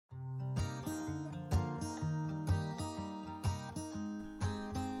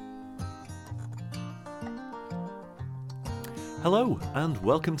Hello, and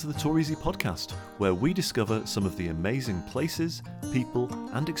welcome to the Toureasy podcast, where we discover some of the amazing places, people,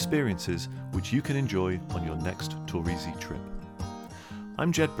 and experiences which you can enjoy on your next Toureasy trip.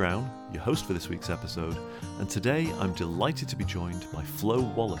 I'm Jed Brown, your host for this week's episode, and today I'm delighted to be joined by Flo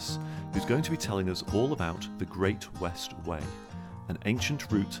Wallace, who's going to be telling us all about the Great West Way, an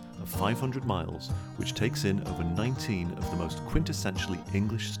ancient route of 500 miles which takes in over 19 of the most quintessentially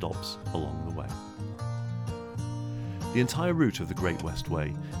English stops along the way. The entire route of the Great West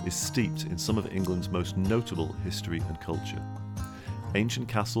Way is steeped in some of England's most notable history and culture. Ancient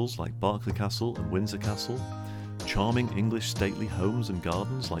castles like Berkeley Castle and Windsor Castle, charming English stately homes and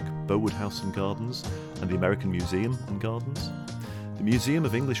gardens like Bowood House and Gardens and the American Museum and Gardens, the Museum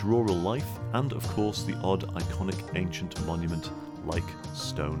of English Rural Life, and of course the odd iconic ancient monument like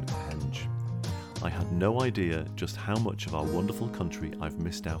Stonehenge. I had no idea just how much of our wonderful country I've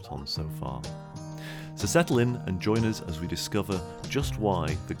missed out on so far. So settle in and join us as we discover just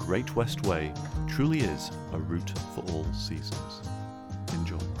why the Great West Way truly is a route for all seasons.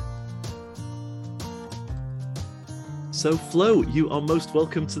 Enjoy. So Flo, you are most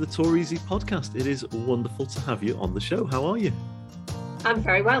welcome to the Toureasy podcast. It is wonderful to have you on the show. How are you? I'm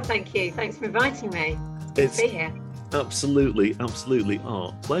very well, thank you. Thanks for inviting me. It's to be here. Absolutely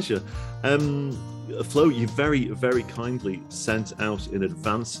our pleasure. Flo, you very, very kindly sent out in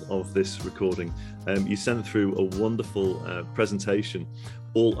advance of this recording, you sent through a wonderful presentation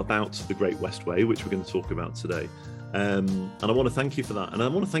all about the Great West Way, which we're going to talk about today. And I want to thank you for that. And I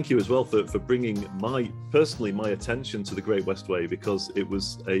want to thank you as well for bringing my attention to the Great West Way, because it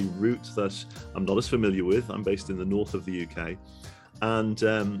was a route that I'm not as familiar with. I'm based in the north of the UK, and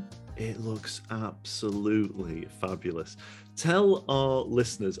it looks absolutely fabulous. Tell our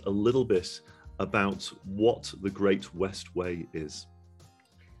listeners a little bit about what the Great West Way is.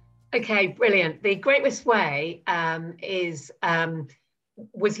 Okay, brilliant. The Great West Way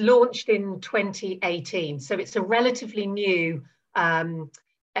was launched in 2018, so it's a relatively new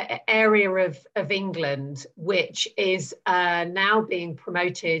area of England, which is now being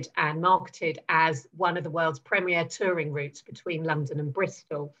promoted and marketed as one of the world's premier touring routes between London and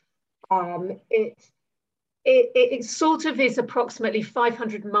Bristol. It sort of is approximately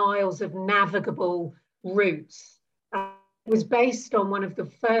 500 miles of navigable routes. It was based on one of the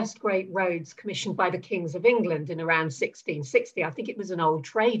first great roads commissioned by the Kings of England in around 1660. I think it was an old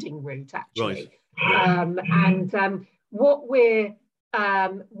trading route, actually. Right. What we're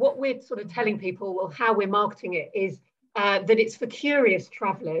sort of telling people, or how we're marketing it, is that it's for curious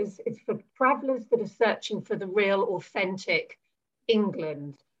travellers. It's for travellers that are searching for the real, authentic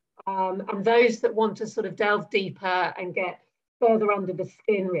England. And those that want to sort of delve deeper and get further under the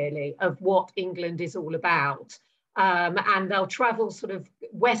skin, really, of what England is all about. And they'll travel sort of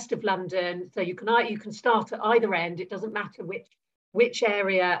west of London. So you can start at either end. It doesn't matter which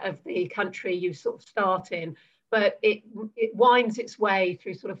area of the country you sort of start in, but it winds its way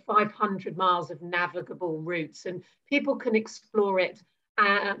through sort of 500 miles of navigable routes, and people can explore it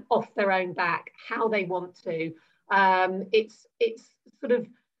off their own back, how they want to. It's sort of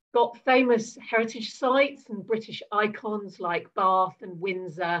got famous heritage sites and British icons like Bath and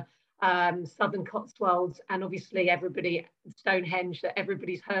Windsor, Southern Cotswolds, and obviously Stonehenge, that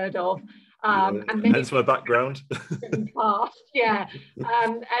everybody's heard of. And hence my background. Past, yeah.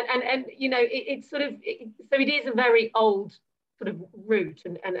 And you know, it is a very old sort of route,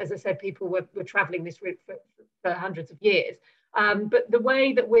 and as I said, people were travelling this route for hundreds of years. But the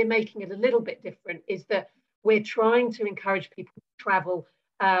way that we're making it a little bit different is that we're trying to encourage people to travel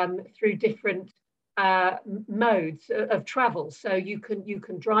through different modes of travel. So you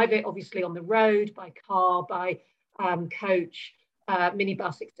can drive it obviously on the road, by car, by coach,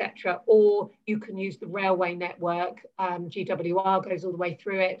 minibus, etc. Or you can use the railway network. GWR goes all the way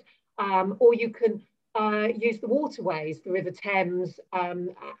through it. Or you can use the waterways. The River Thames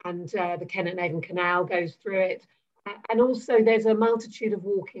and the Kennet and Avon Canal goes through it. And also there's a multitude of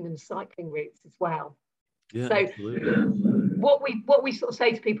walking and cycling routes as well. Yeah, so absolutely. What we sort of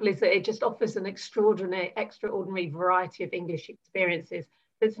say to people is that it just offers an extraordinary variety of English experiences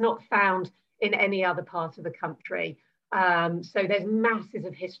that's not found in any other part of the country. So there's masses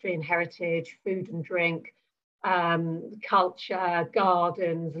of history and heritage, food and drink, culture,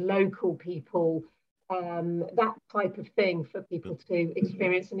 gardens, local people, that type of thing for people to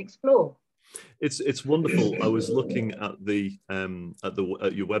experience and explore. It's wonderful. I was looking at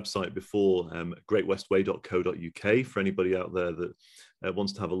your website before, greatwestway.co.uk, for anybody out there that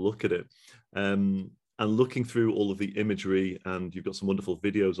wants to have a look at it, and looking through all of the imagery, and you've got some wonderful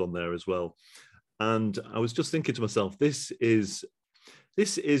videos on there as well. And I was just thinking to myself, this is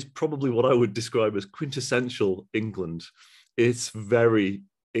probably what I would describe as quintessential England. it's very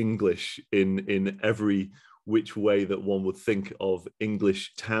English in every which way that one would think of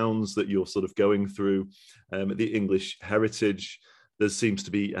English towns that you're sort of going through, the English heritage. There seems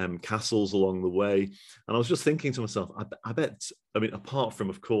to be castles along the way. And I was just thinking to myself, I bet, I mean, apart from,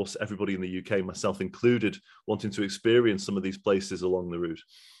 of course, everybody in the UK, myself included, wanting to experience some of these places along the route,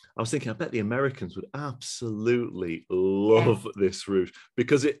 I was thinking, I bet the Americans would absolutely love this route,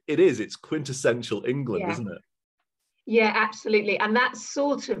 because it's quintessential England, isn't it? Yeah, absolutely. And that's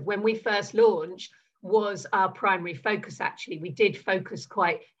sort of when we first launched was our primary focus, actually. We did focus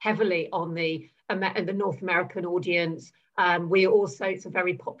quite heavily on the North American audience. We also, it's a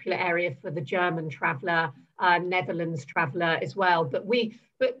very popular area for the German traveller, Netherlands traveller as well. But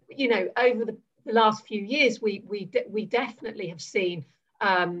you know, over the last few years, we definitely have seen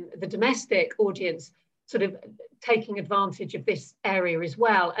the domestic audience sort of taking advantage of this area as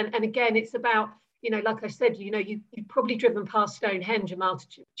well. And again, it's about, you know, like I said, you know, you've probably driven past Stonehenge a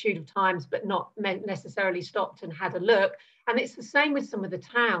multitude of times, but not necessarily stopped and had a look. And it's the same with some of the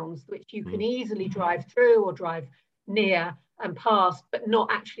towns, which you can easily drive through or drive near and past, but not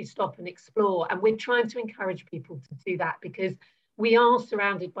actually stop and explore. And we're trying to encourage people to do that, because we are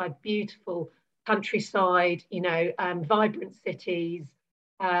surrounded by beautiful countryside, you know, vibrant cities.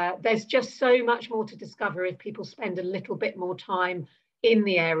 There's just so much more to discover if people spend a little bit more time in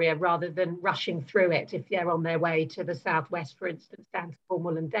the area rather than rushing through it. If they're on their way to the southwest, for instance, down to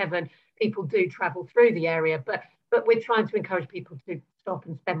Cornwall and Devon, people do travel through the area, but we're trying to encourage people to stop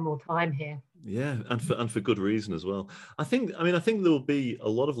and spend more time here. Yeah, and for good reason as well. I think there will be a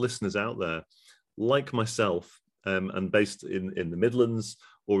lot of listeners out there like myself, and based in the Midlands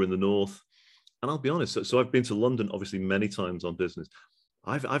or in the North. And I'll be honest, so I've been to London obviously many times on business.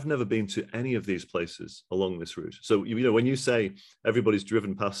 I've never been to any of these places along this route. So, you know, when you say everybody's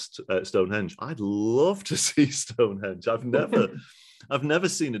driven past Stonehenge, I'd love to see Stonehenge. I've never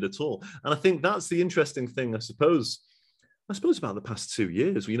seen it at all. And I think that's the interesting thing, I suppose about the past 2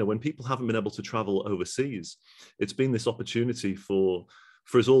 years, you know, when people haven't been able to travel overseas, it's been this opportunity for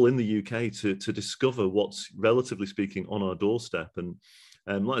us all in the UK to discover what's, relatively speaking, on our doorstep. And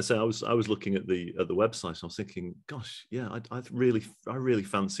like I say, I was looking at the website, and I was thinking, gosh, yeah, I really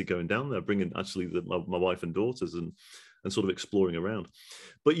fancy going down there, bringing actually my wife and daughters, and sort of exploring around.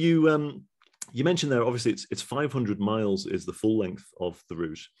 But you mentioned there, obviously, it's 500 miles is the full length of the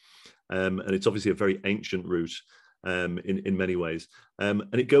route, and it's obviously a very ancient route. In many ways, and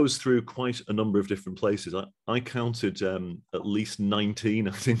it goes through quite a number of different places. I counted at least 19,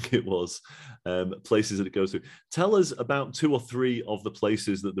 I think it was, places that it goes through. Tell us about 2 or 3 of the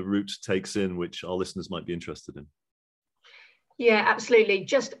places that the route takes in, which our listeners might be interested in. Yeah, absolutely.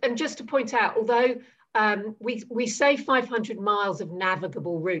 Just to point out, although we say 500 miles of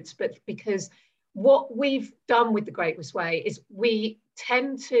navigable routes, but because what we've done with the Great West Way is we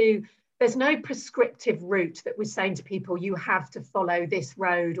tend to, there's no prescriptive route that we're saying to people, you have to follow this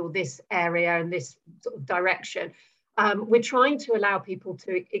road or this area and this sort of direction. We're trying to allow people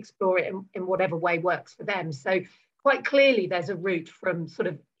to explore it in whatever way works for them. So quite clearly there's a route from sort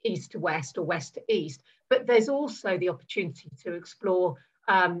of east to west or west to east, but there's also the opportunity to explore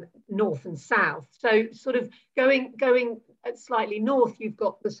north and south. So sort of going slightly north, you've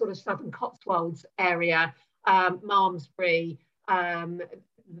got the sort of Southern Cotswolds area, Malmesbury,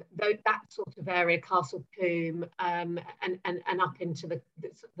 that sort of area, Castle Combe, and up into the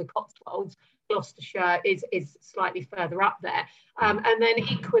Cotswolds. Gloucestershire is slightly further up there. And then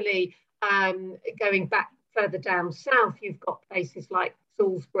equally, going back further down south, you've got places like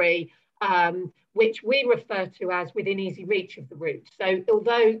Salisbury, which we refer to as within easy reach of the route. So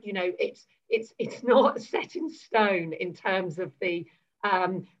although, you know, it's not set in stone in terms of the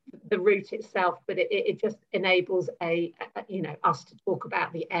route itself, but it just enables us to talk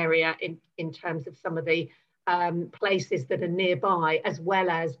about the area in terms of some of the places that are nearby, as well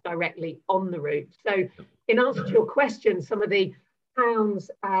as directly on the route. So in answer to your question, some of the towns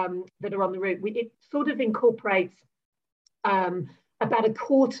that are on the route, it sort of incorporates about a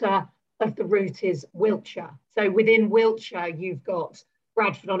quarter of the route is Wiltshire. So within Wiltshire, you've got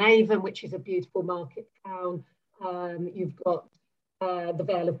Bradford-on-Avon, which is a beautiful market town. You've got the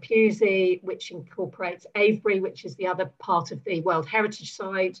Vale of Pewsey, which incorporates Avebury, which is the other part of the World Heritage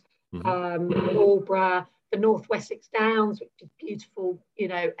Site, Aldeburgh, the North Wessex Downs, which is a beautiful, you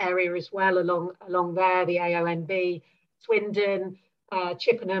know, area as well along there, the AONB, Swindon,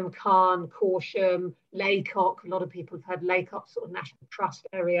 Chippenham, Carn, Corsham, Laycock. A lot of people have heard Laycock, sort of National Trust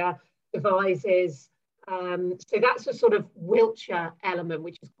area, Devizes. So that's a sort of Wiltshire element,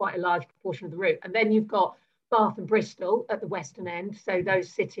 which is quite a large proportion of the route. And then you've got Bath and Bristol at the western end. So those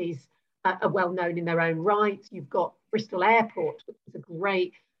cities are well known in their own right. You've got Bristol Airport, which is a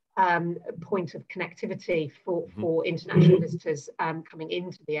great point of connectivity for international visitors coming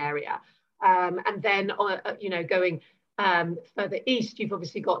into the area. And then, going further east, you've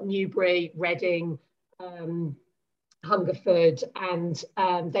obviously got Newbury, Reading, Hungerford, and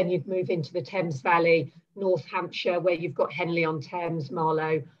then you'd move into the Thames Valley, North Hampshire, where you've got Henley-on-Thames,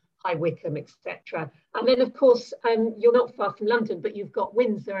 Marlow, High Wycombe, etc. And then, of course, you're not far from London, but you've got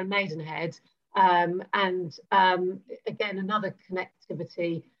Windsor and Maidenhead, and again, another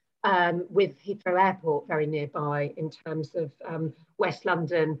connectivity with Heathrow Airport very nearby in terms of West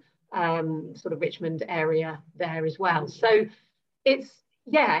London, sort of Richmond area there as well. So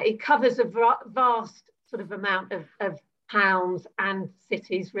it covers a vast sort of amount of towns and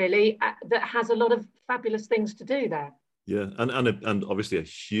cities, really, that has a lot of fabulous things to do there. Yeah, and obviously a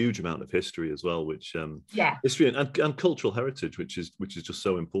huge amount of history as well, which history and cultural heritage, which is just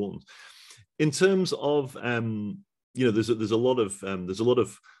so important. In terms of there's a lot of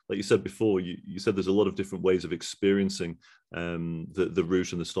like you said before, you said there's a lot of different ways of experiencing the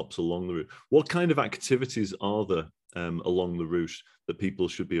route and the stops along the route. What kind of activities are there along the route that people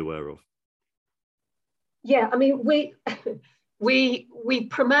should be aware of? Yeah, I mean, we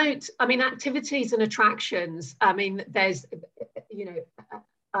promote, I mean, activities and attractions. I mean, there's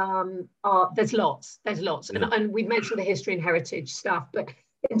lots. Yeah. And we've mentioned the history and heritage stuff, but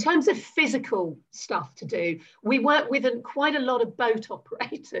in terms of physical stuff to do, we work with quite a lot of boat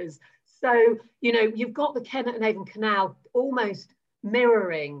operators. So, you've got the Kennet and Avon Canal almost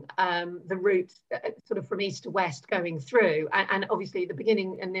mirroring the route sort of from east to west going through. And obviously at the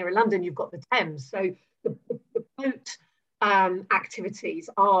beginning and nearer London, you've got the Thames. So the boat activities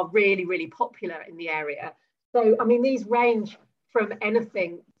are really, really popular in the area. So, I mean, these range from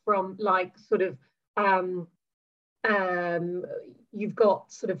anything from like sort of, you've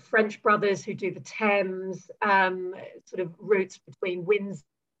got sort of French brothers who do the Thames, sort of routes between Windsor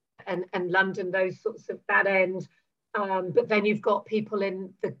and London, those sorts of that end. But then you've got people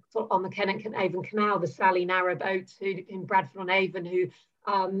on the Kennet and Avon Canal, the Sally narrowboats in Bradford-on-Avon who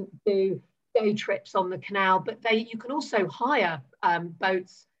do day trips on the canal. But you can also hire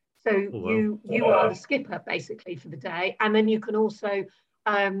boats. So you are the skipper basically for the day, and then you can also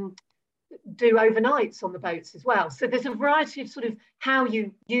do overnights on the boats as well. So there's a variety of sort of how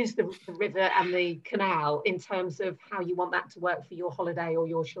you use the river and the canal in terms of how you want that to work for your holiday or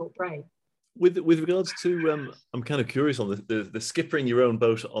your short break. With regards to, I'm kind of curious on the skippering your own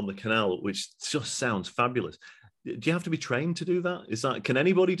boat on the canal, which just sounds fabulous. Do you have to be trained to do that? Can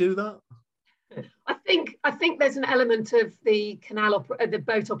anybody do that? I think there's an element of the the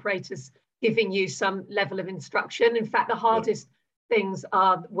boat operators giving you some level of instruction. In fact, the hardest things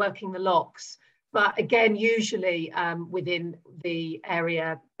are working the locks. But again, usually within the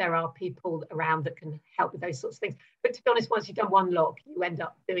area, there are people around that can help with those sorts of things. But to be honest, once you've done one lock, you end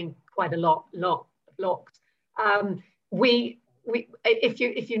up doing quite a lot of locks. If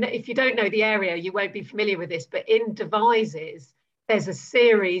you don't know the area, you won't be familiar with this. But in Devizes, there's a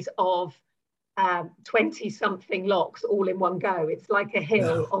series of 20-something locks all in one go. It's like a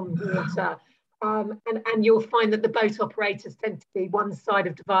hill on water. And you'll find that the boat operators tend to be one side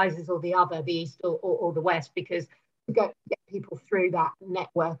of Devizes or the other, the east or the west, because to get people through that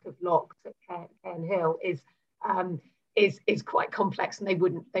network of locks at Cairn Hill is quite complex, and they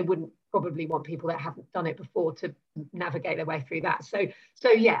wouldn't probably want people that haven't done it before to navigate their way through that. So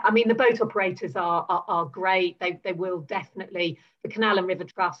yeah, I mean, the boat operators are great. They will definitely, the Canal and River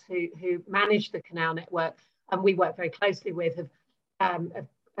Trust who manage the canal network, and we work very closely with, have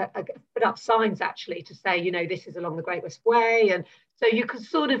put up signs actually to say, this is along the Great West Way, and so you can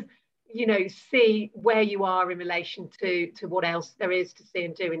sort of see where you are in relation to what else there is to see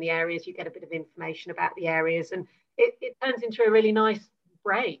and do in the areas. You get a bit of information about the areas, and it turns into a really nice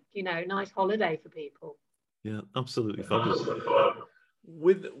break, nice holiday for people. Yeah, absolutely fabulous.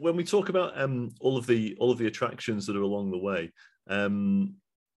 When we talk about all of the attractions that are along the way,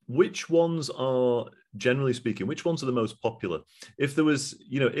 which ones are, generally speaking, which ones are the most popular? If there was,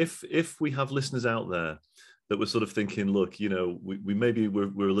 if we have listeners out there that were sort of thinking, look, we're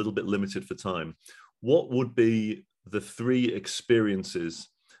a little bit limited for time, what would be the 3 experiences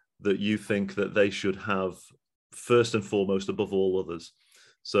that you think that they should have first and foremost above all others?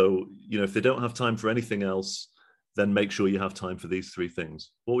 So, if they don't have time for anything else, then make sure you have time for these 3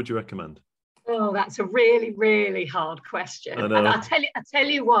 things. What would you recommend? Oh, that's a really, really hard question. And I'll tell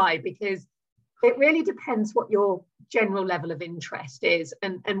you why, because it really depends what your general level of interest is.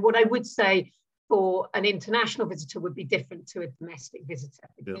 And what I would say for an international visitor would be different to a domestic visitor,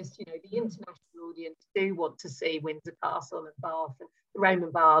 because you know, the international audience do want to see Windsor Castle and Bath, and the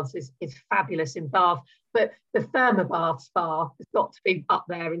Roman Baths is fabulous in Bath, but the Therma Bath Spa has got to be up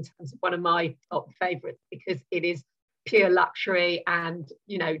there in terms of one of my top favourites, because it is pure luxury and,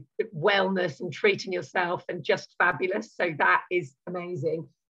 you know, wellness and treating yourself and just fabulous. So that is amazing.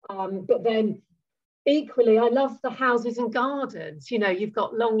 But then equally, I love the houses and gardens. You know, you've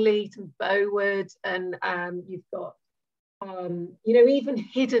got Longleat and Bowood, and you've got, you know, even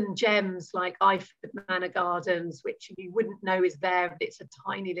hidden gems like Iford Manor Gardens, which you wouldn't know is there, but it's a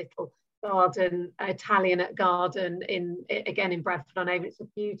tiny little garden, Italianate garden again in Bradford-on-Avon. It's a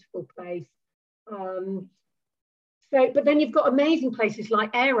beautiful place. But then you've got amazing places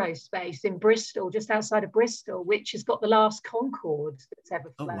like Aerospace in Bristol, just outside of Bristol, which has got the last Concorde that's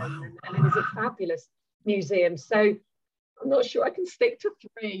ever flown. Oh, wow. and it is a fabulous museum. So I'm not sure I can stick to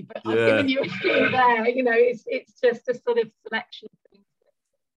 3, but I've given you a few there. You know, it's just a sort of selection of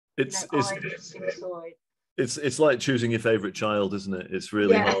things that I just enjoy. It's like choosing your favorite child, isn't it? It's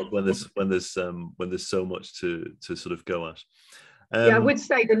really hard when there's so much to sort of go at. I would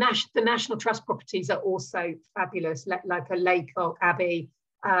say the National Trust properties are also fabulous, like a Laycock Abbey,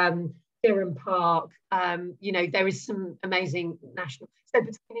 Durham Park. You know, there is some amazing national. So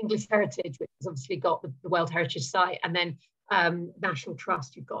between English Heritage, which has obviously got the World Heritage Site, and then National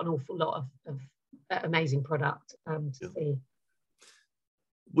Trust, you've got an awful lot of amazing product to see.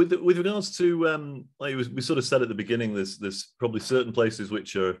 With regards to like we sort of said at the beginning, there's probably certain places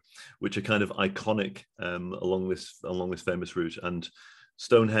which are kind of iconic along this famous route, and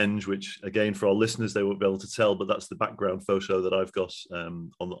Stonehenge, which again for our listeners they won't be able to tell, but that's the background photo that I've got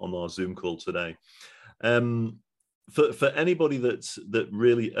on our Zoom call today. For anybody that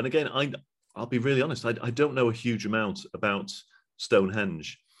really, and again I'll be really honest, I don't know a huge amount about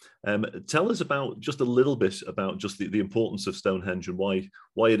Stonehenge. Tell us about just a little bit about just the importance of Stonehenge and why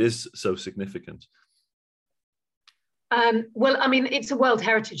it is so significant. Well, I mean, it's a World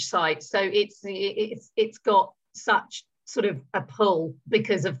Heritage Site, so it's got such sort of a pull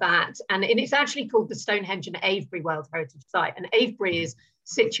because of that, and it's actually called the Stonehenge and Avebury World Heritage Site, and Avebury is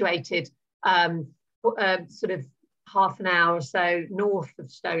situated sort of half an hour or so north of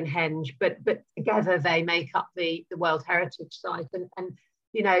Stonehenge, but together they make up the World Heritage Site, and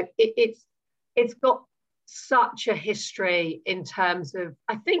you know, it's got such a history in terms of,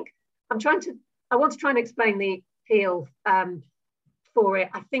 I want to try and explain the appeal for it.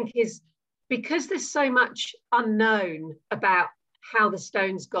 I think is because there's so much unknown about how the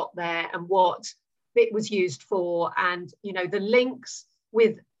stones got there and what it was used for, and you know, the links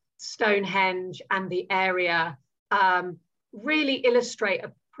with Stonehenge and the area really illustrate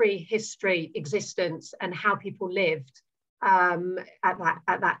a prehistory existence and how people lived at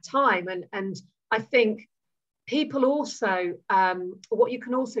that time, and I think people also what you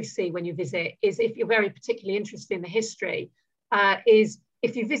can also see when you visit is, if you're very particularly interested in the history, is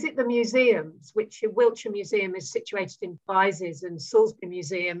if you visit the museums, which Wiltshire Museum is situated in Devizes, and Salisbury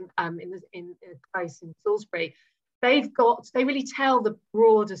Museum in a place in Salisbury, they really tell the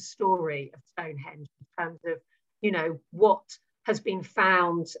broader story of Stonehenge in terms of, you know, what has been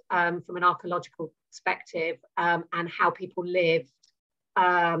found from an archaeological perspective, and how people lived,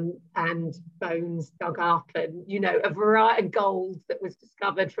 and bones dug up, and you know, a variety of gold that was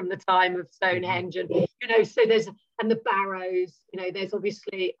discovered from the time of Stonehenge, and you know, so there's, and the barrows, you know, there's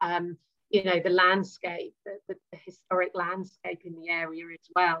obviously you know, the landscape, the historic landscape in the area as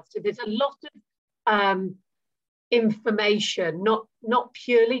well. So there's a lot of information, not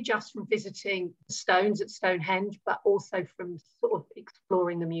purely just from visiting the stones at Stonehenge, but also from sort of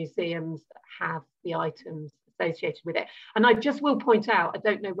exploring the museums that have the items associated with it. And I just will point out, I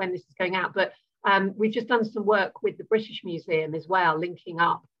don't know when this is going out, but we've just done some work with the British Museum as well, linking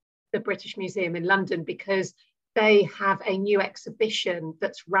up the British Museum in London, because they have a new exhibition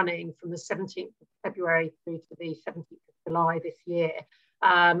that's running from the 17th of February through to the 17th of July this year.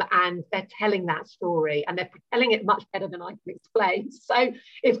 And they're telling that story, and they're telling it much better than I can explain. So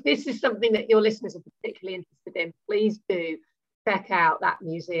if this is something that your listeners are particularly interested in, please do check out that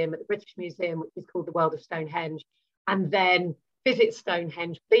museum at the British Museum, which is called the World of Stonehenge, and then visit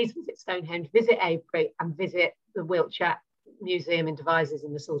Stonehenge. Please visit Stonehenge, visit Avebury, and visit the Wiltshire Museum in Devizes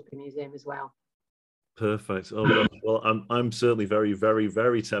and the Salisbury Museum as well. Perfect. Oh God. Well, I'm certainly very, very,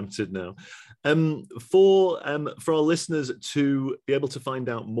 very tempted now. For our listeners to be able to find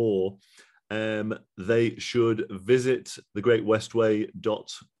out more, they should visit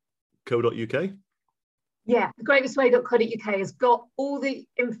thegreatwestway.co.uk. Yeah, thegreatwestway.co.uk has got all the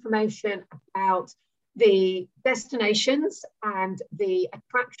information about the destinations and the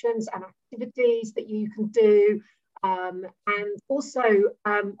attractions and activities that you can do, and also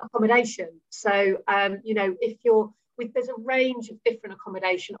accommodation. So, if you're there's a range of different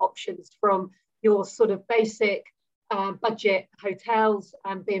accommodation options, from your sort of basic budget hotels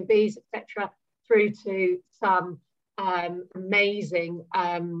and B&Bs, etc., through to some amazing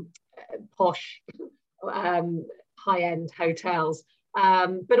posh high-end hotels.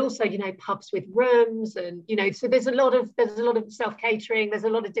 But also, pubs with rooms, and so there's a lot of self-catering. There's a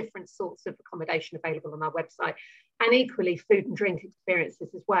lot of different sorts of accommodation available on our website, and equally food and drink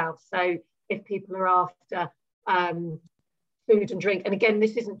experiences as well. So if people are after food and drink, and again,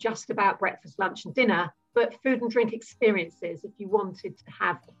 this isn't just about breakfast, lunch, and dinner, but food and drink experiences. If you wanted to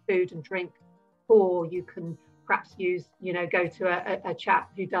have a food and drink tour, you can perhaps go to a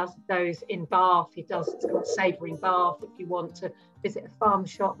chap who does those in Bath. It's called Savouring Bath. If you want to visit a farm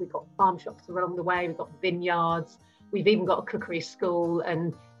shop, we've got farm shops along the way. We've got vineyards. We've even got a cookery school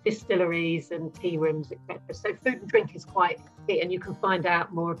and distilleries and tea rooms, etc. So food and drink is quite key, and you can find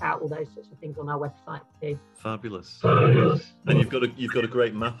out more about all those sorts of things on our website too. Fabulous. And you've got a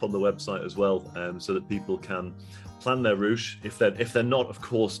great map on the website as well, so that people can plan their route if they're not, of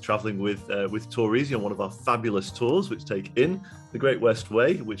course, traveling with Toureasy on one of our fabulous tours, which take in the Great West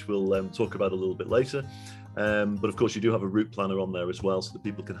Way, which we'll talk about a little bit later. But of course, you do have a route planner on there as well, so that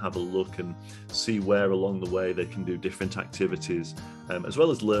people can have a look and see where along the way they can do different activities, as well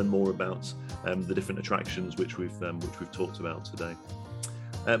as learn more about the different attractions which we've talked about today.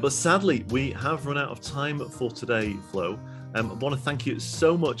 But sadly, we have run out of time for today, Flo. I want to thank you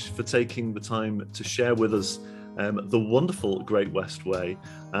so much for taking the time to share with us the wonderful Great West Way,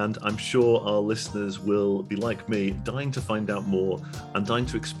 and I'm sure our listeners will be like me, dying to find out more and dying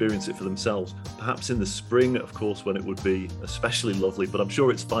to experience it for themselves, perhaps in the spring, of course, when it would be especially lovely, but I'm sure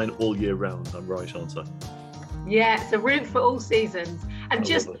it's fine all year round. I'm right, aren't I? Yeah, it's a route for all seasons. And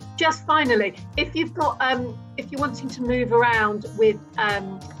just finally, if you're wanting to move around with in a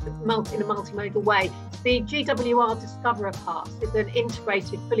multimodal way, the GWR Discoverer Pass is an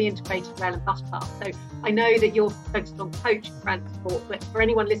fully integrated rail and bus pass. So I know that you're focused on coach transport, but for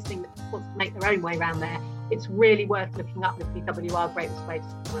anyone listening that wants to make their own way around there, it's really worth looking up the GWR Great West Way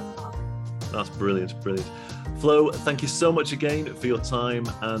Discoverer Pass. That's brilliant. Flo, thank you so much again for your time,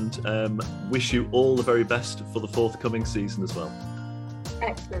 and wish you all the very best for the forthcoming season as well.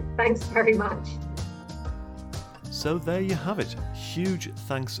 Excellent. Thanks very much. So there you have it. Huge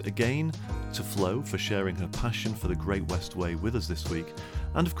thanks again to Flo for sharing her passion for the Great West Way with us this week.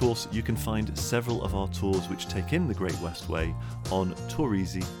 And of course, you can find several of our tours which take in the Great West Way on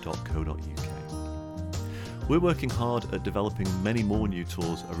toureasy.co.uk. We're working hard at developing many more new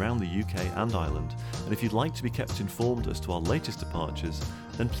tours around the UK and Ireland, and if you'd like to be kept informed as to our latest departures,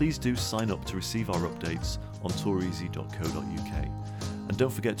 then please do sign up to receive our updates on toureasy.co.uk. And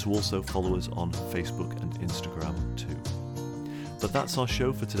don't forget to also follow us on Facebook and Instagram too. But that's our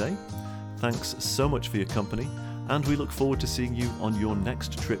show for today. Thanks so much for your company, and we look forward to seeing you on your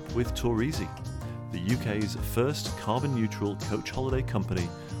next trip with Toureasy, the UK's first carbon neutral coach holiday company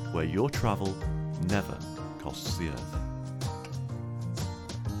where your travel never costs the earth.